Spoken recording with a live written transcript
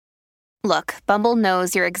Look, Bumble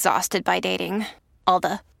knows you're exhausted by dating. All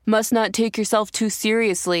the must not take yourself too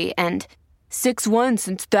seriously and 6'1"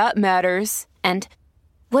 since that matters. And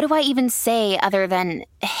what do I even say other than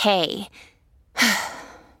hey?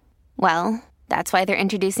 Well, that's why they're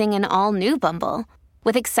introducing an all-new Bumble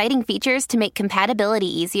with exciting features to make compatibility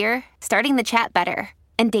easier, starting the chat better,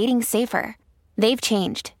 and dating safer. They've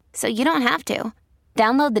changed, so you don't have to.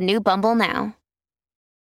 Download the new Bumble now.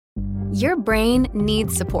 Your brain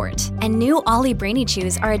needs support, and new Ollie Brainy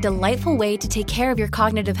Chews are a delightful way to take care of your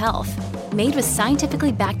cognitive health. Made with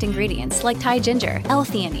scientifically backed ingredients like Thai ginger,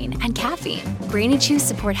 L-theanine, and caffeine, Brainy Chews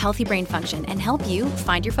support healthy brain function and help you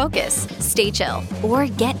find your focus, stay chill, or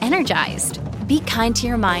get energized. Be kind to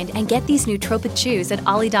your mind and get these nootropic chews at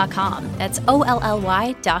ollie.com. That's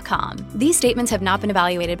OLLY.com. These statements have not been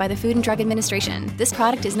evaluated by the Food and Drug Administration. This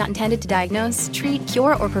product is not intended to diagnose, treat,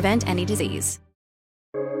 cure, or prevent any disease.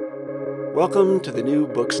 Welcome to the New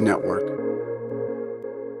Books Network.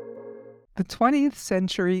 The 20th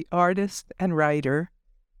century artist and writer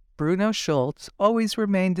Bruno Schulz always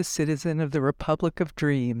remained a citizen of the Republic of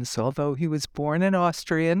Dreams, although he was born an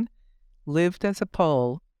Austrian, lived as a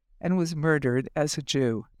Pole, and was murdered as a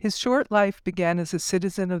Jew. His short life began as a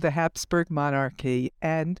citizen of the Habsburg monarchy,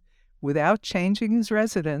 and, without changing his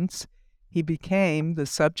residence, he became the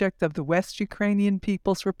subject of the West Ukrainian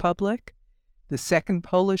People's Republic, the Second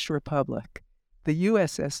Polish Republic, the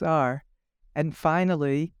USSR, and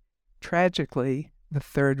finally, tragically, the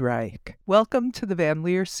Third Reich. Welcome to the Van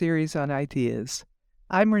Leer series on ideas.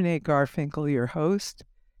 I'm Renee Garfinkel, your host,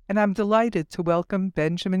 and I'm delighted to welcome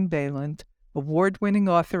Benjamin Balint, award-winning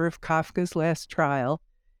author of Kafka's Last Trial,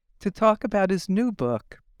 to talk about his new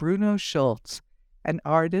book, Bruno Schulz, An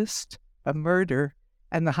Artist, a Murder,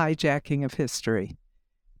 and the Hijacking of History.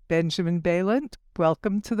 Benjamin Balint,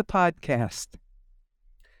 welcome to the podcast.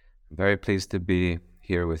 Very pleased to be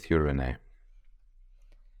here with you, Renee.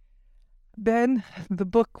 Ben, the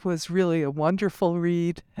book was really a wonderful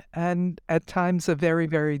read and at times a very,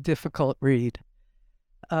 very difficult read.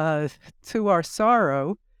 To our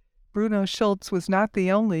sorrow, Bruno Schulz was not the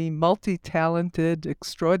only multi-talented,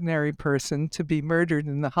 extraordinary person to be murdered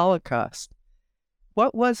in the Holocaust.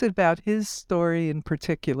 What was it about his story in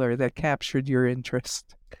particular that captured your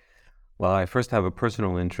interest? Well, I first have a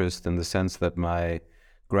personal interest in the sense that my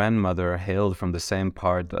grandmother hailed from the same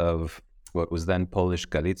part of what was then Polish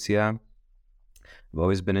Galicia. I've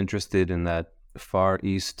always been interested in that far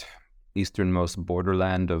easternmost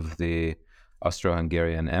borderland of the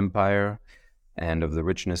Austro-Hungarian Empire and of the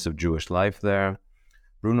richness of Jewish life there.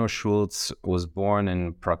 Bruno Schulz was born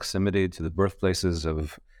in proximity to the birthplaces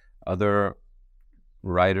of other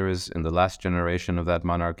writers in the last generation of that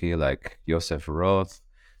monarchy, like Josef Roth,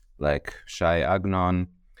 like Shai Agnon,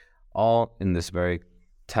 all in this very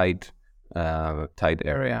tight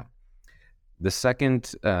area. The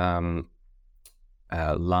second line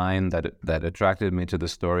that attracted me to the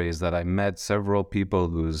story is that I met several people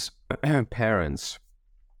whose parents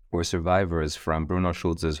were survivors from Bruno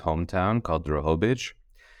Schulz's hometown called Drohobych,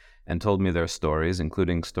 and told me their stories,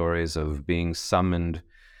 including stories of being summoned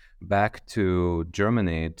back to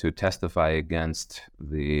Germany to testify against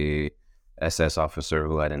the SS officer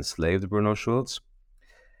who had enslaved Bruno Schulz.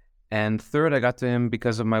 And third, I got to him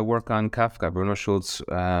because of my work on Kafka. Bruno Schulz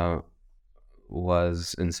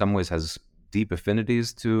was, in some ways, has deep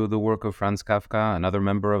affinities to the work of Franz Kafka,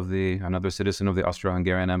 another citizen of the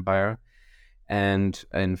Austro-Hungarian Empire. And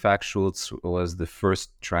in fact, Schulz was the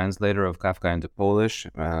first translator of Kafka into Polish.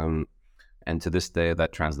 And to this day,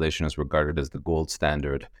 that translation is regarded as the gold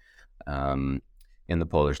standard in the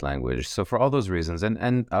Polish language. So for all those reasons,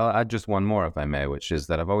 and I'll add just one more, if I may, which is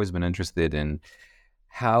that I've always been interested in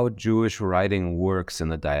how Jewish writing works in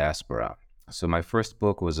the diaspora. So my first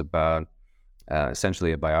book was about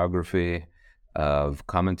essentially a biography of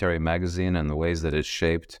Commentary Magazine and the ways that it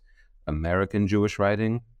shaped American Jewish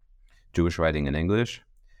writing in English.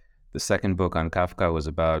 The second book on Kafka was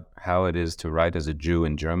about how it is to write as a Jew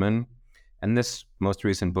in German. And this most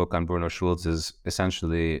recent book on Bruno Schulz is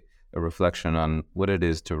essentially a reflection on what it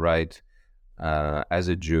is to write as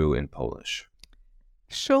a Jew in Polish.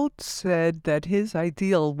 Schulz said that his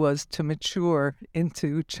ideal was to mature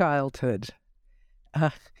into childhood.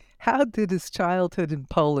 How did his childhood in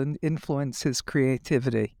Poland influence his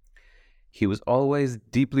creativity? He was always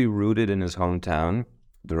deeply rooted in his hometown,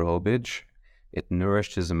 Drohobych. It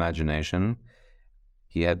nourished his imagination.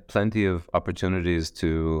 He had plenty of opportunities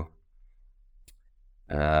to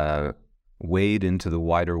wade into the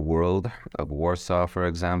wider world of Warsaw, for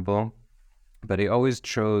example. But he always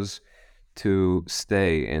chose to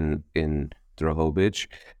stay in Drohobych,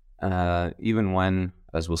 even when,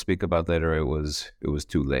 as we'll speak about later, it was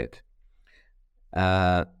too late.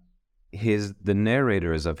 Uh, the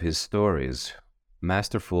narrators of his stories,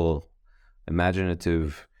 masterful,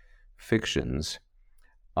 imaginative fictions,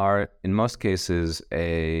 are in most cases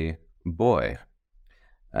a boy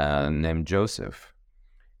named Joseph.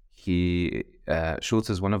 Schulz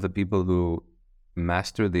is one of the people who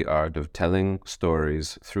mastered the art of telling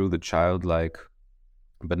stories through the childlike,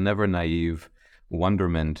 but never naive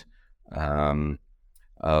wonderment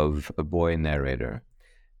of a boy narrator,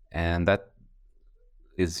 and that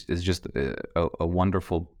is just a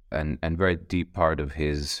wonderful and very deep part of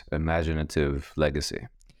his imaginative legacy.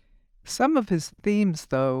 Some of his themes,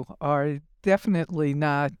 though, are definitely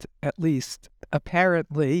not, at least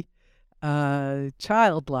apparently,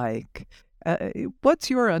 childlike. What's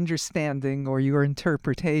your understanding or your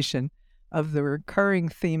interpretation of the recurring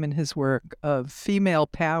theme in his work of female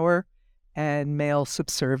power and male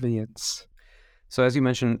subservience? So as you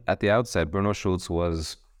mentioned at the outset, Bruno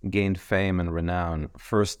Schulz gained fame and renown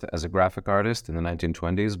first as a graphic artist in the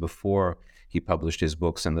 1920s before he published his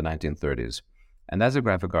books in the 1930s. And as a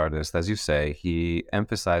graphic artist, as you say, he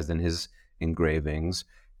emphasized in his engravings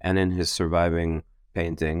and in his surviving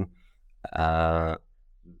painting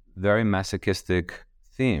very masochistic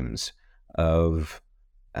themes of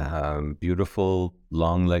beautiful,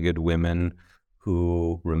 long-legged women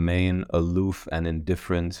who remain aloof and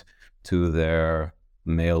indifferent to their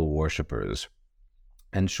male worshippers.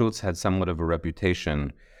 And Schulz had somewhat of a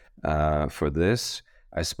reputation for this.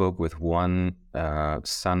 I spoke with one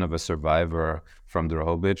son of a survivor from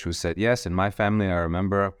Drohobych who said, yes, in my family, I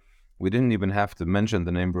remember we didn't even have to mention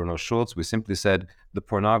the name Bruno Schulz. We simply said the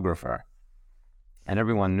pornographer. And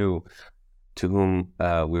everyone knew to whom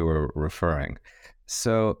we were referring.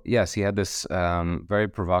 So, yes, he had this very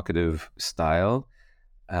provocative style.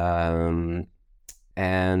 And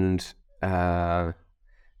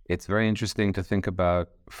it's very interesting to think about,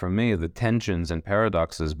 for me, the tensions and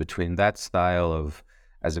paradoxes between that style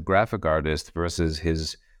as a graphic artist versus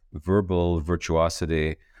his verbal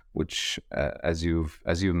virtuosity, which, as you've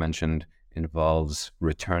mentioned, involves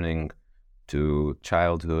returning to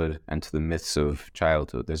childhood and to the myths of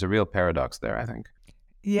childhood. There's a real paradox there, I think.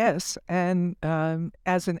 Yes, and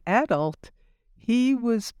as an adult, he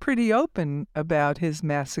was pretty open about his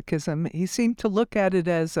masochism. He seemed to look at it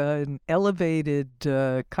as an elevated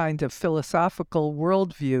kind of philosophical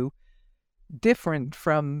worldview, different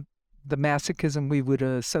from the masochism we would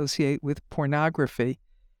associate with pornography.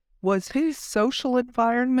 Was his social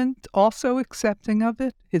environment also accepting of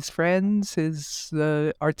it? His friends, his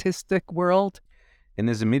artistic world? In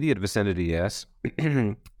his immediate vicinity, yes.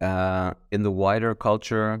 In the wider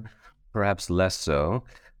culture, perhaps less so.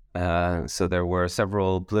 So there were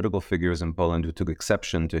several political figures in Poland who took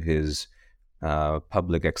exception to his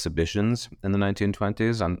public exhibitions in the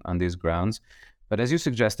 1920s on these grounds. But as you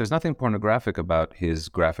suggest, there's nothing pornographic about his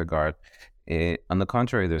graphic art. On the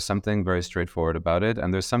contrary, there's something very straightforward about it.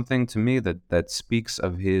 And there's something to me that speaks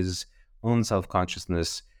of his own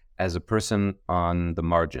self-consciousness as a person on the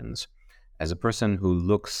margins, as a person who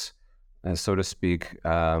looks, so to speak,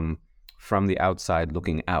 from the outside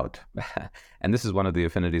looking out. And this is one of the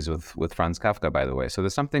affinities with Franz Kafka, by the way. So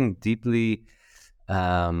there's something deeply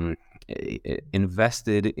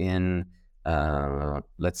invested in,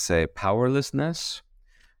 let's say, powerlessness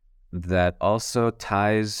that also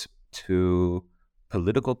ties to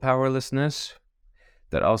political powerlessness,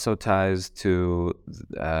 that also ties to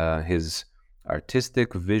his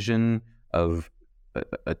artistic vision of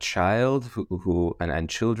a child who and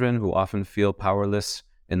children who often feel powerless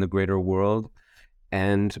in the greater world.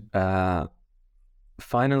 And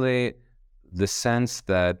finally, the sense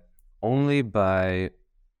that only by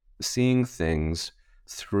seeing things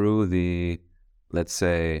through the, let's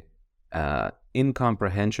say,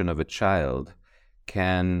 incomprehension of a child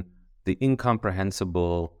can the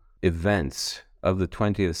incomprehensible events of the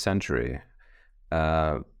 20th century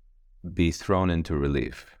be thrown into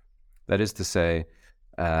relief. That is to say,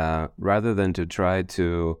 rather than to try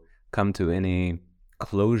to come to any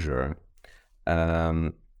closure,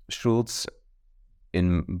 Schulz,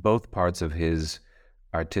 in both parts of his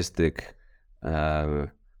artistic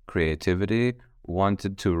creativity,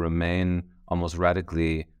 wanted to remain almost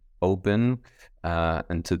radically open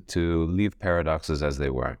and to leave paradoxes as they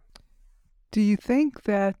were. Do you think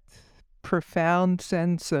that profound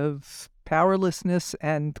sense of powerlessness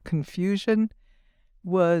and confusion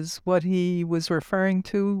was what he was referring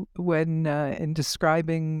to when, in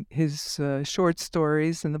describing his short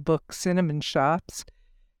stories in the book Cinnamon Shops?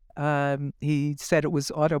 He said it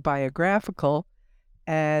was autobiographical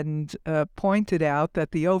and pointed out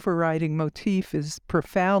that the overriding motif is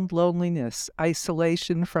profound loneliness,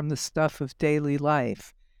 isolation from the stuff of daily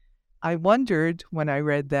life. I wondered when I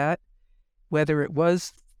read that whether it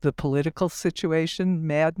was the political situation,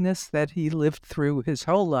 madness that he lived through his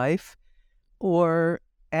whole life, or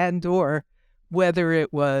whether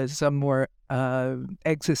it was a more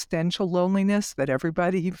existential loneliness that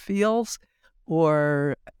everybody feels,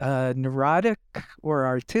 or neurotic or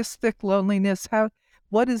artistic loneliness.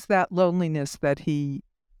 What is that loneliness that he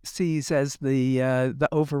sees as the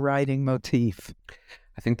overriding motif?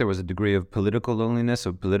 I think there was a degree of political loneliness,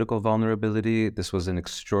 of political vulnerability. This was an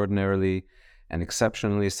extraordinarily and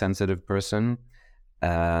exceptionally sensitive person.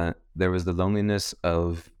 There was the loneliness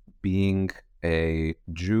of being a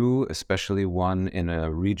Jew, especially one in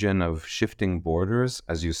a region of shifting borders,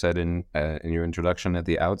 as you said in your introduction at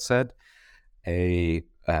the outset, a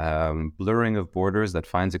blurring of borders that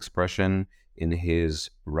finds expression in his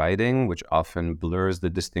writing, which often blurs the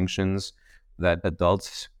distinctions that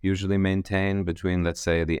adults usually maintain between, let's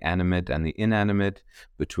say, the animate and the inanimate,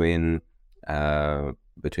 between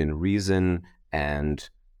reason and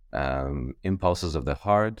impulses of the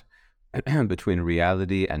heart, between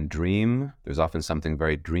reality and dream. There's often something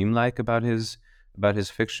very dreamlike about his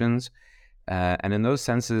fictions. And in those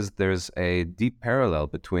senses, there's a deep parallel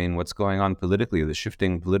between what's going on politically, the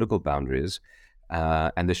shifting political boundaries,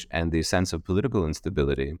 and the sense of political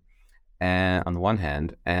instability, on the one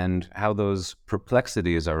hand, and how those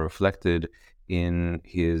perplexities are reflected in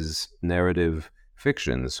his narrative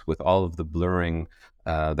fictions, with all of the blurring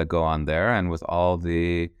that go on there, and with all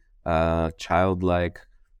the childlike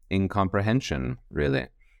incomprehension, really,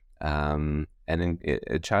 and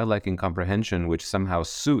a childlike incomprehension which somehow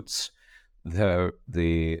suits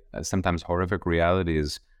the sometimes horrific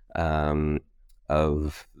realities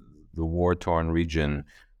of the war-torn region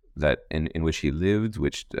that in which he lived,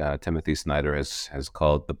 which Timothy Snyder has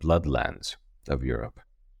called the bloodlands of Europe.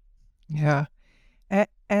 Yeah,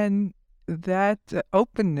 and that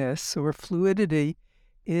openness or fluidity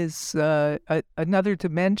is another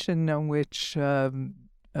dimension on which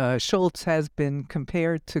Schulz has been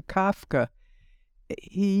compared to Kafka.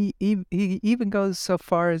 He even goes so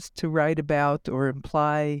far as to write about or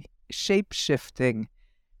imply shape-shifting.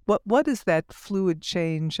 What does that fluid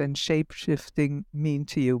change and shape-shifting mean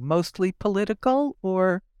to you? Mostly political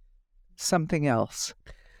or something else?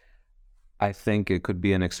 I think it could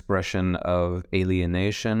be an expression of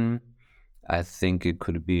alienation. I think it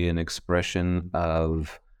could be an expression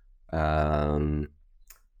of how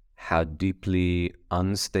deeply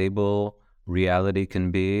unstable reality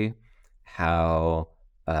can be, how,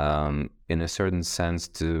 in a certain sense,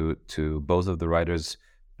 to both of the writers,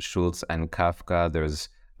 Schulz and Kafka, there's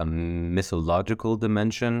a mythological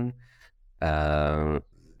dimension.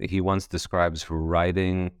 He once describes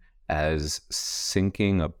writing as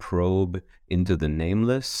sinking a probe into the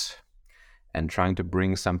nameless and trying to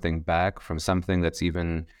bring something back from something that's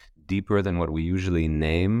even deeper than what we usually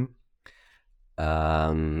name.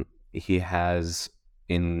 He has,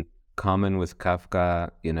 in common with Kafka,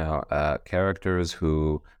 characters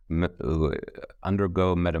who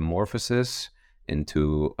undergo metamorphosis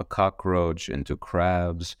into a cockroach, into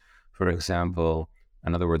crabs, for example.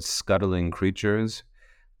 In other words, scuttling creatures.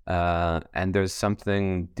 And there's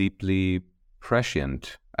something deeply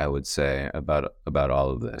prescient, I would say, about all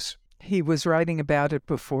of this. He was writing about it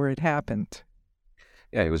before it happened.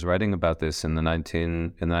 Yeah, he was writing about this in the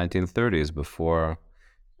 1930s, before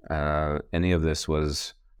any of this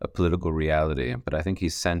was a political reality. But I think he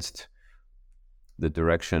sensed the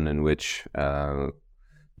direction in which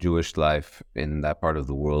Jewish life in that part of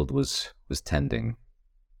the world was tending.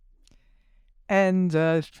 And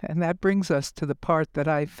that brings us to the part that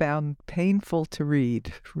I found painful to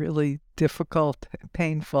read, really difficult,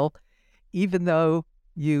 painful, even though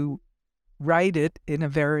you write it in a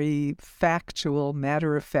very factual,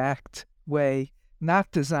 matter-of-fact way, not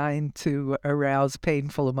designed to arouse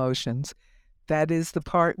painful emotions. That is the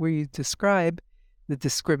part where you describe the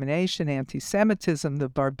discrimination, anti-Semitism, the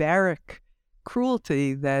barbaric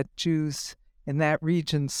cruelty that Jews in that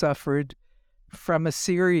region suffered from a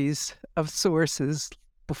series of sources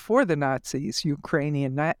before the Nazis: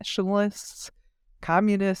 Ukrainian nationalists,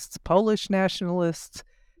 communists, Polish nationalists,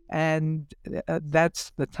 and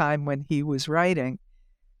that's the time when he was writing.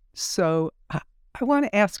 So I want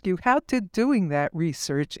to ask you, how did doing that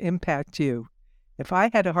research impact you? If I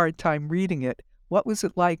had a hard time reading it, what was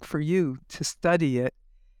it like for you to study it?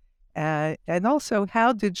 And also,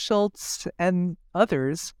 how did Schulz and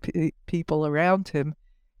others, people around him,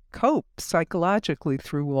 cope psychologically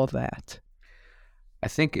through all that? I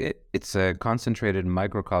think it's a concentrated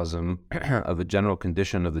microcosm of a general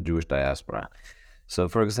condition of the Jewish diaspora. So,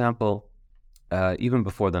 for example, even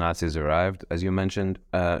before the Nazis arrived, as you mentioned,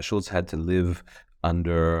 Schulz had to live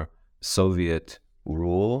under Soviet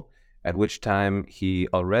rule, at which time he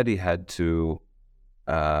already had to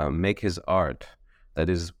make his art, that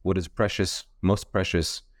is what is precious, most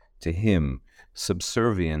precious to him,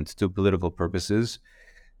 subservient to political purposes.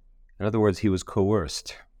 In other words, he was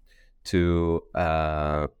coerced to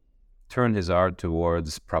turn his art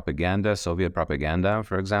towards propaganda, Soviet propaganda,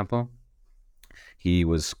 for example. He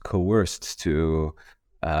was coerced to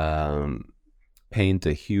paint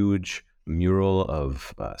a huge mural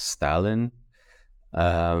of Stalin.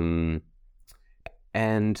 And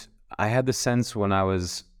I had the sense when I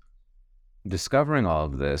was discovering all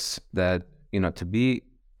of this that, to be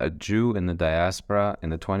a Jew in the diaspora in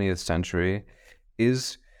the 20th century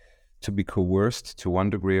is to be coerced to one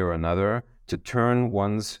degree or another to turn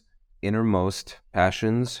one's innermost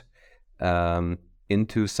passions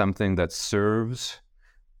into something that serves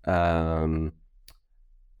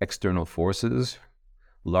external forces,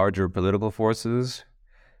 larger political forces,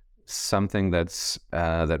 something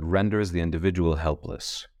that renders the individual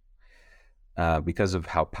helpless because of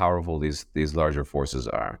how powerful these larger forces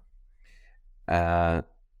are.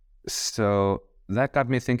 So that got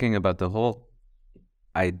me thinking about the whole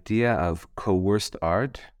idea of coerced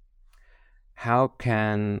art. How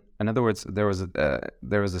can, in other words, there was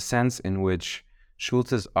a sense in which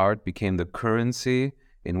Schulz's art became the currency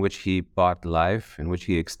in which he bought life, in which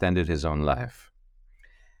he extended his own life.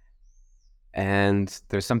 And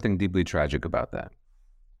there's something deeply tragic about that.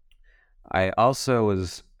 I also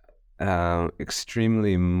was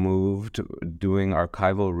extremely moved doing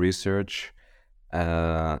archival research,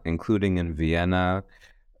 including in Vienna,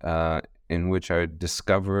 in which I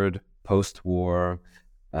discovered post-war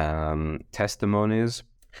testimonies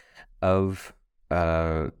of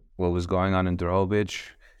what was going on in Drohobych,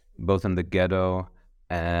 both in the ghetto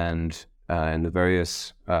and in the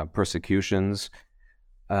various persecutions.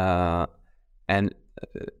 And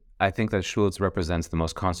I think that Schulz represents the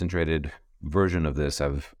most concentrated version of this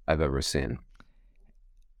I've ever seen.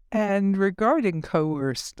 And regarding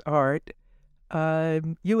coerced art,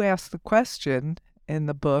 you asked the question in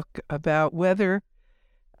the book about whether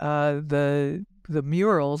the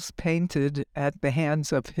murals painted at the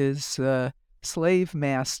hands of his slave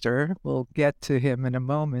master, we'll get to him in a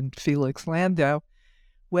moment, Felix Landau,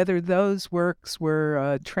 whether those works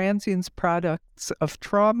were transient products of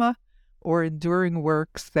trauma or enduring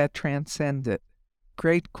works that transcend it.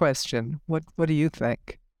 Great question. What do you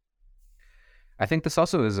think? I think this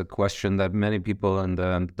also is a question that many people in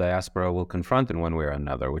the diaspora will confront in one way or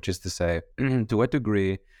another, which is to say, to what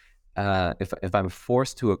degree, if I'm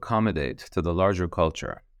forced to accommodate to the larger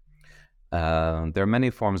culture, there are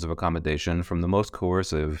many forms of accommodation, from the most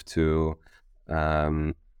coercive to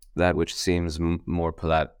that which seems more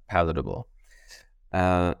palatable.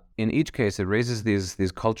 In each case, it raises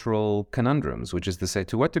these cultural conundrums, which is to say,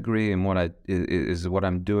 to what degree in what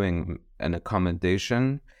I'm doing an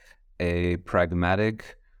accommodation, a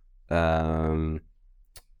pragmatic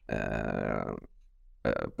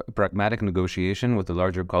negotiation with the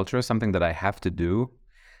larger culture, something that I have to do?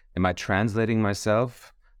 Am I translating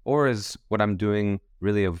myself, or is what I'm doing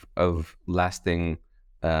really of lasting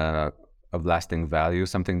value,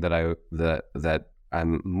 something that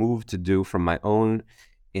I'm moved to do from my own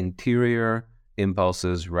interior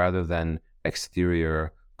impulses rather than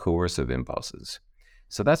exterior coercive impulses?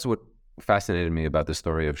 So that's what fascinated me about the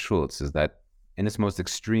story of Schulz, is that in its most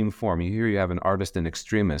extreme form, you have an artist in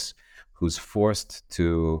extremis who's forced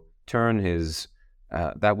to turn his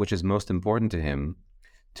that which is most important to him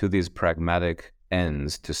to these pragmatic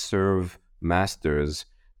ends, to serve masters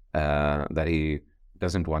that he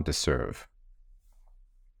doesn't want to serve.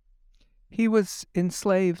 He was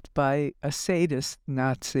enslaved by a sadist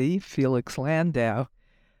Nazi, Felix Landau,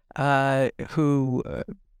 who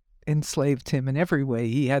enslaved him in every way.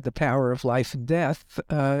 He had the power of life and death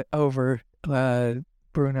over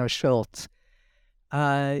Bruno Schulz.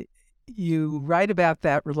 You write about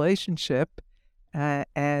that relationship,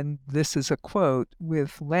 and this is a quote: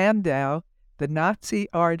 "With Landau, the Nazi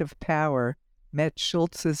art of power met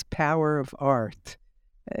Schulz's power of art."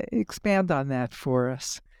 Expand on that for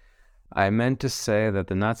us. I meant to say that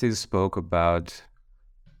the Nazis spoke about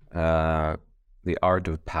the art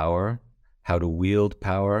of power, how to wield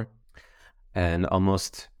power, and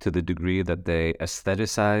almost to the degree that they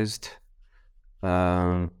aestheticized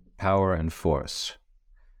power and force.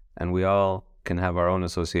 And we all can have our own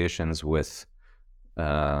associations with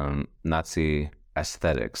Nazi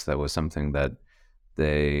aesthetics. That was something that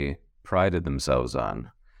they prided themselves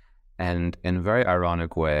on. And in a very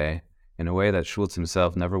ironic way, in a way that Schulz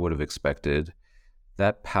himself never would have expected,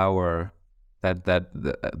 that power,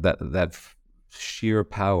 that sheer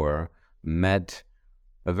power met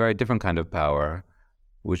a very different kind of power,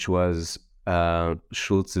 which was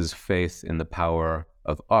Schulz's faith in the power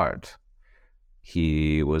of art.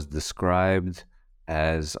 He was described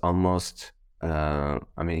as almost,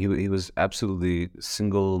 he was absolutely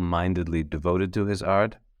single-mindedly devoted to his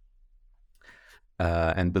art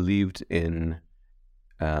and believed in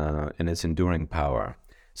its enduring power.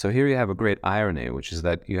 So here you have a great irony, which is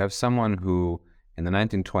that you have someone who in the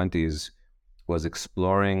 1920s was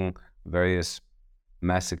exploring various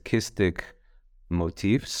masochistic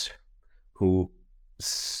motifs, who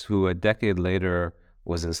a decade later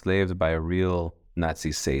was enslaved by a real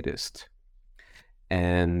Nazi sadist.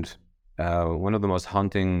 And one of the most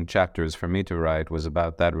haunting chapters for me to write was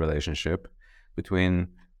about that relationship between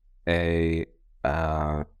a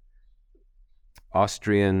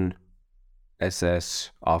Austrian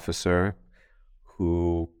SS officer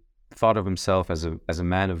who thought of himself as a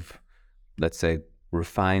man of, let's say,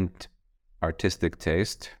 refined artistic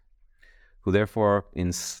taste, who therefore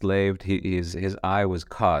enslaved, his eye was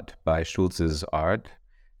caught by Schulz's art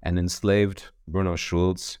and enslaved Bruno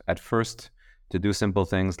Schulz at first to do simple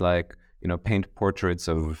things like, paint portraits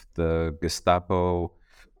of the Gestapo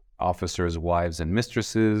officers' wives and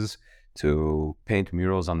mistresses, to paint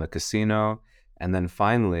murals on the casino, and then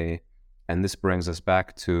finally, and this brings us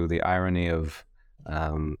back to the irony of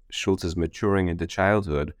Schulz's maturing into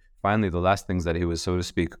childhood, finally the last things that he was, so to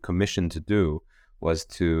speak, commissioned to do was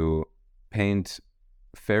to paint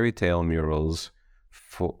fairy tale murals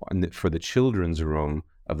for the children's room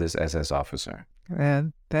of this SS officer.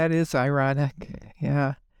 And that is ironic,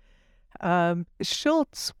 yeah.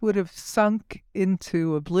 Schulz would have sunk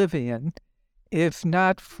into oblivion if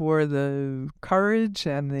not for the courage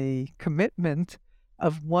and the commitment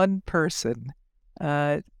of one person.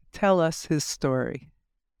 Tell us his story.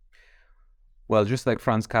 Well, just like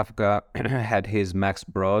Franz Kafka had his Max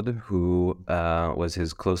Brod, who was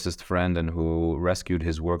his closest friend and who rescued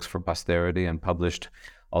his works for posterity and published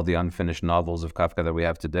all the unfinished novels of Kafka that we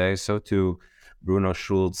have today, so too Bruno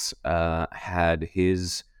Schulz had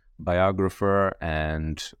his biographer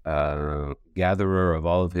and gatherer of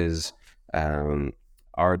all of his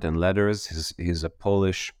art and letters. He's a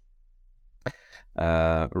Polish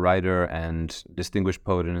writer and distinguished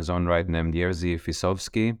poet in his own right named Jerzy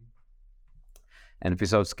Fisowski. And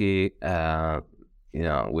Fisowski,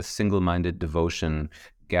 with single-minded devotion,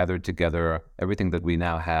 gathered together everything that we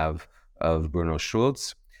now have of Bruno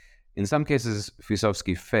Schulz. In some cases,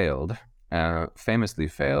 Fisowski failed, famously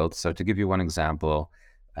failed. So to give you one example,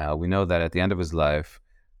 we know that at the end of his life,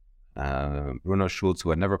 Bruno Schulz,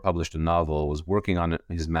 who had never published a novel, was working on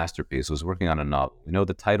his masterpiece, was working on a novel. We know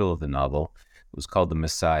the title of the novel. It was called The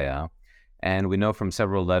Messiah. And we know from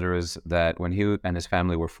several letters that when he and his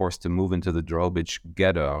family were forced to move into the Drobich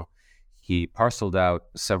ghetto, he parceled out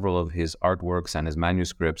several of his artworks and his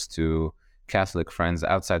manuscripts to Catholic friends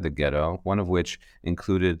outside the ghetto, one of which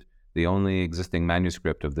included the only existing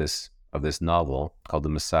manuscript of this novel called The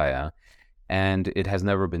Messiah. And it has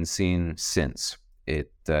never been seen since.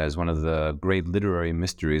 It is one of the great literary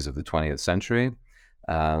mysteries of the 20th century.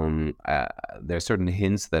 There are certain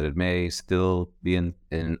hints that it may still be in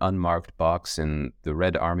an unmarked box in the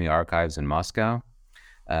Red Army archives in Moscow.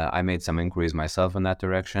 I made some inquiries myself in that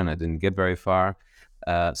direction. I didn't get very far.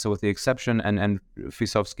 So with the exception, and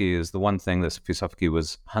Fisowski is the one thing that Fisowski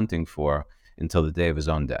was hunting for until the day of his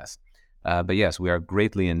own death. But yes, we are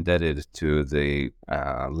greatly indebted to the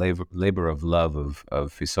labor of love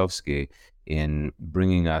of Fisowski in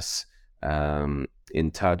bringing us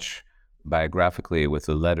in touch biographically with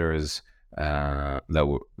the letters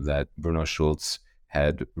that Bruno Schulz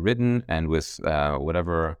had written and with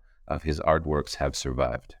whatever of his artworks have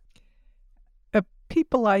survived.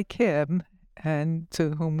 People like him, and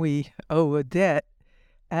to whom we owe a debt,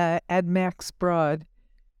 and Max Brod,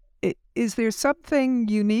 is there something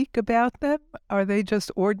unique about them? Are they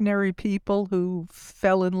just ordinary people who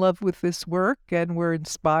fell in love with this work and were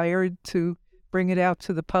inspired to bring it out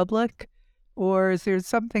to the public? Or is there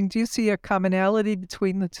something, do you see a commonality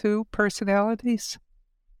between the two personalities?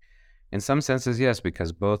 In some senses, yes,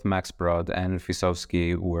 because both Max Brod and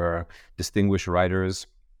Fisowski were distinguished writers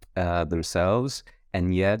themselves,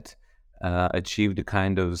 and yet achieved a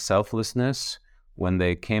kind of selflessness when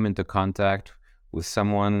they came into contact with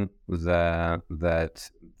someone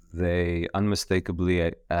that they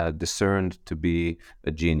unmistakably discerned to be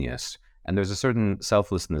a genius. And there's a certain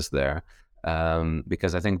selflessness there,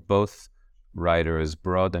 because I think both writers,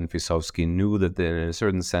 Brod and Fisowski, knew that in a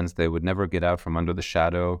certain sense they would never get out from under the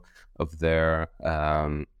shadow of their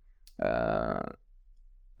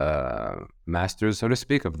masters, so to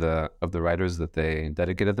speak, of the writers that they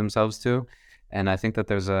dedicated themselves to. And I think that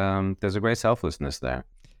there's a great selflessness there.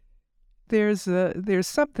 There's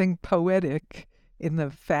something poetic in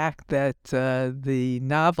the fact that the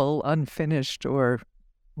novel, unfinished or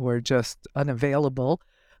just unavailable,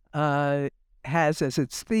 has as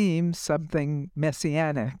its theme something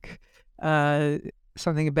messianic,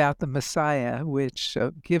 something about the Messiah, which,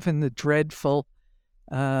 given the dreadful,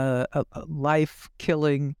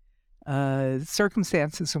 life-killing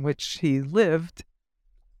circumstances in which he lived,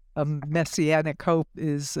 a messianic hope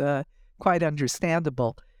is quite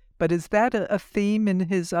understandable. But is that a theme in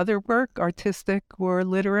his other work, artistic or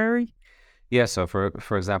literary? Yeah, so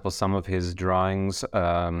for example, some of his drawings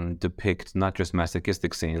depict not just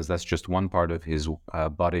masochistic scenes, that's just one part of his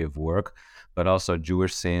body of work, but also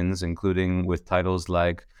Jewish scenes, including with titles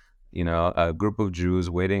like, a group of Jews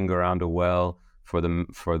waiting around a well for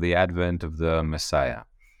the advent of the Messiah.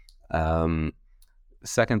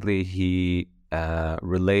 Secondly, he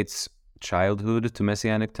relates childhood to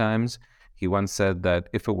messianic times. He once said that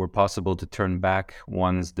if it were possible to turn back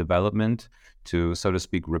one's development, to, so to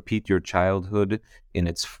speak, repeat your childhood in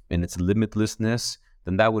its limitlessness,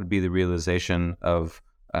 then that would be the realization of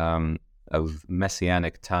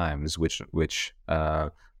messianic times, which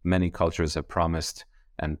many cultures have promised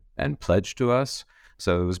and pledged to us.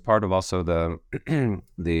 So it was part of also the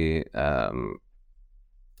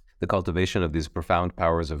cultivation of these profound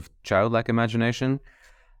powers of childlike imagination.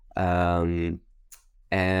 I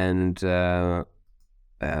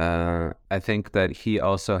think that he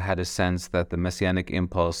also had a sense that the messianic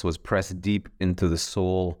impulse was pressed deep into the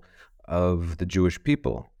soul of the Jewish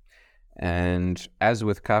people. And as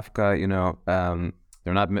with Kafka,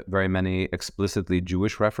 there are not very many explicitly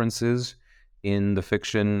Jewish references in the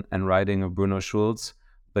fiction and writing of Bruno Schulz,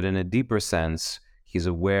 but in a deeper sense, he's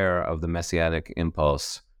aware of the messianic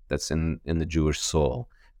impulse that's in the Jewish soul.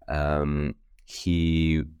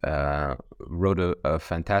 He wrote a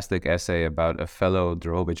fantastic essay about a fellow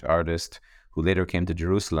Drohobych artist who later came to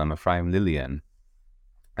Jerusalem, Ephraim Lillian,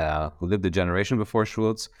 who lived a generation before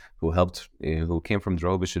Schulz, who came from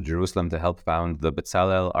Drohobych to Jerusalem to help found the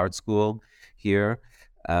Bezalel Art School here,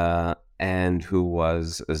 and who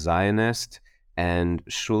was a Zionist. And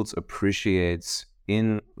Schulz appreciates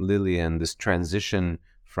in Lillian this transition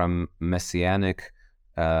from messianic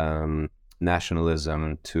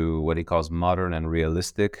nationalism to what he calls modern and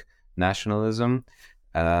realistic nationalism.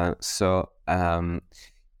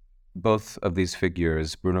 Both of these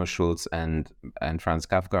figures, Bruno Schulz and Franz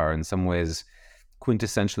Kafka, are in some ways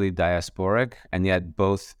quintessentially diasporic, and yet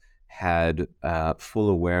both had full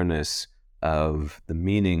awareness of the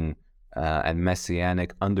meaning and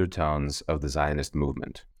messianic undertones of the Zionist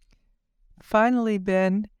movement. Finally,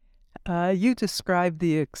 Ben, you described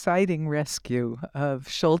the exciting rescue of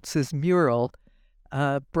Schulz's mural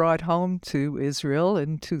brought home to Israel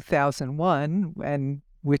in 2001, and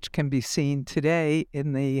which can be seen today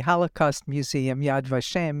in the Holocaust Museum Yad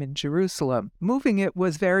Vashem in Jerusalem. Moving it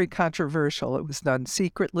was very controversial. It was done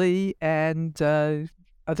secretly, and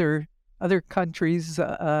other countries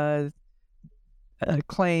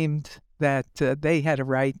claimed that they had a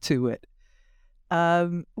right to it.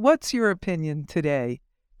 What's your opinion today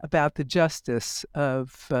about the justice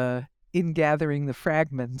of ingathering the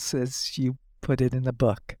fragments, as you put it in the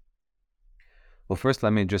book? Well, first,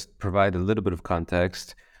 let me just provide a little bit of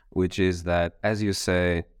context, which is that, as you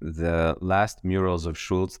say, the last murals of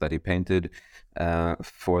Schulz that he painted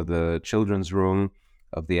for the children's room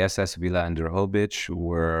of the SS Villa in Drohobych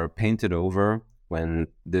were painted over when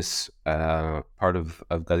this part of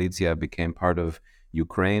Galicia became part of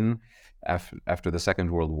Ukraine after the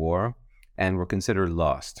Second World War, and were considered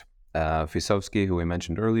lost. Fisowski, who we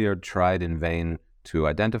mentioned earlier, tried in vain to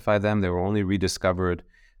identify them. They were only rediscovered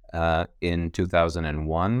in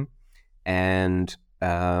 2001, and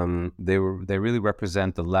they really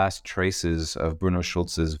represent the last traces of Bruno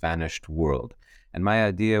Schulz's vanished world. And my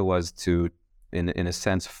idea was to, in a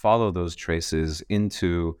sense, follow those traces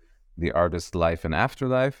into the artist's life and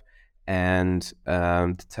afterlife, and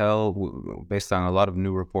to tell, based on a lot of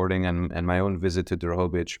new reporting and my own visit to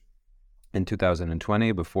Drohobych in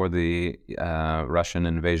 2020, before the Russian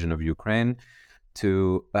invasion of Ukraine,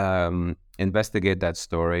 to investigate that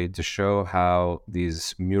story, to show how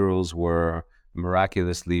these murals were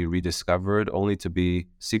miraculously rediscovered, only to be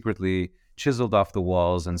secretly chiseled off the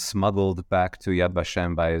walls and smuggled back to Yad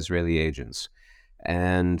Vashem by Israeli agents.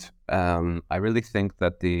 And I really think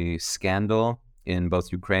that the scandal in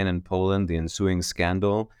both Ukraine and Poland, the ensuing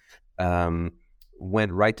scandal,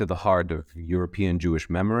 went right to the heart of European Jewish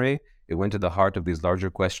memory. It went to the heart of these larger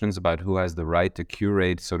questions about who has the right to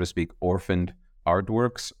curate, so to speak, orphaned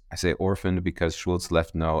artworks. I say orphaned because Schulz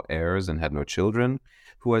left no heirs and had no children.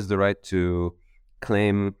 Who has the right to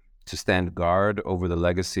claim to stand guard over the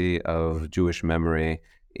legacy of Jewish memory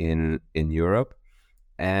in Europe?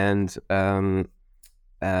 And so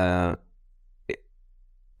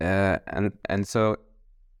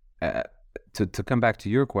to come back to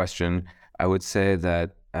your question, I would say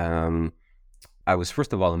that I was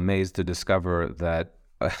first of all amazed to discover that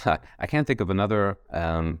I can't think of another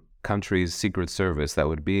country's secret service that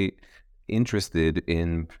would be interested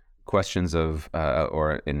in questions of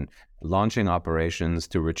or in launching operations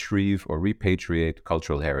to retrieve or repatriate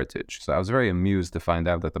cultural heritage. So I was very amused to find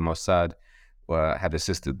out that the Mossad had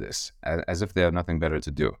assisted this, as if they had nothing better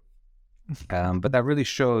to do. But that really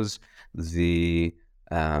shows the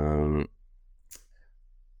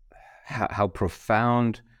how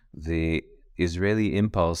profound the Israeli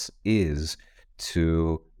impulse is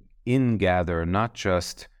to ingather not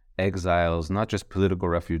just exiles, not just political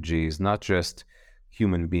refugees, not just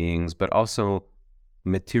human beings, but also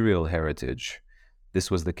material heritage. This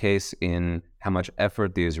was the case in how much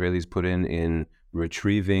effort the Israelis put in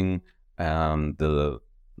retrieving the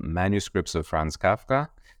manuscripts of Franz Kafka,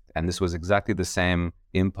 and this was exactly the same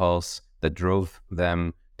impulse that drove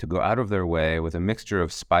them to go out of their way with a mixture of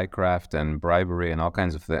spycraft and bribery and all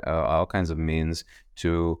kinds of means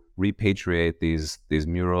to repatriate these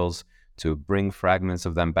murals, to bring fragments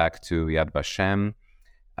of them back to Yad Vashem.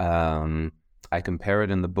 I compare it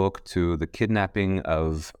in the book to the kidnapping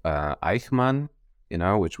of Eichmann,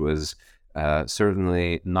 which was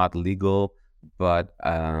certainly not legal, but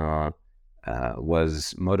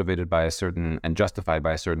was motivated by a certain and justified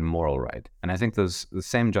by a certain moral right. And I think the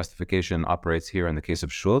same justification operates here in the case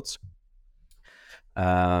of Schulz.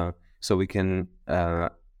 So we can, on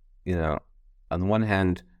the one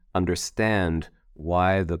hand, understand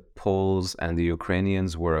why the Poles and the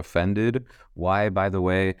Ukrainians were offended, why, by the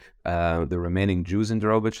way, the remaining Jews in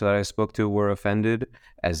Drobich that I spoke to were offended,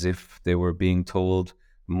 as if they were being told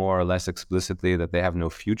more or less explicitly that they have no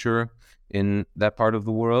future in that part of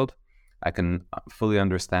the world. I can fully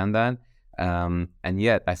understand that. And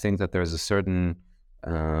yet, I think that there's a certain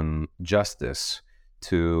justice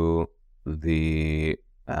to the,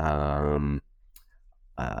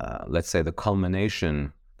 let's say,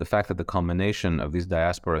 the fact that the culmination of these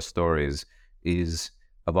diaspora stories is,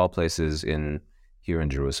 of all places, here in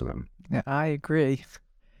Jerusalem. Yeah, I agree.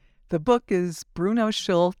 The book is Bruno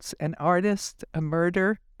Schulz, An Artist, a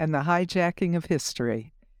Murder, and the Hijacking of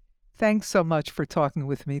History. Thanks so much for talking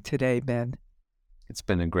with me today, Ben. It's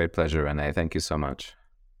been a great pleasure, Renee. Thank you so much.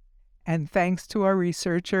 And thanks to our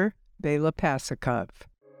researcher, Bela Pasikov.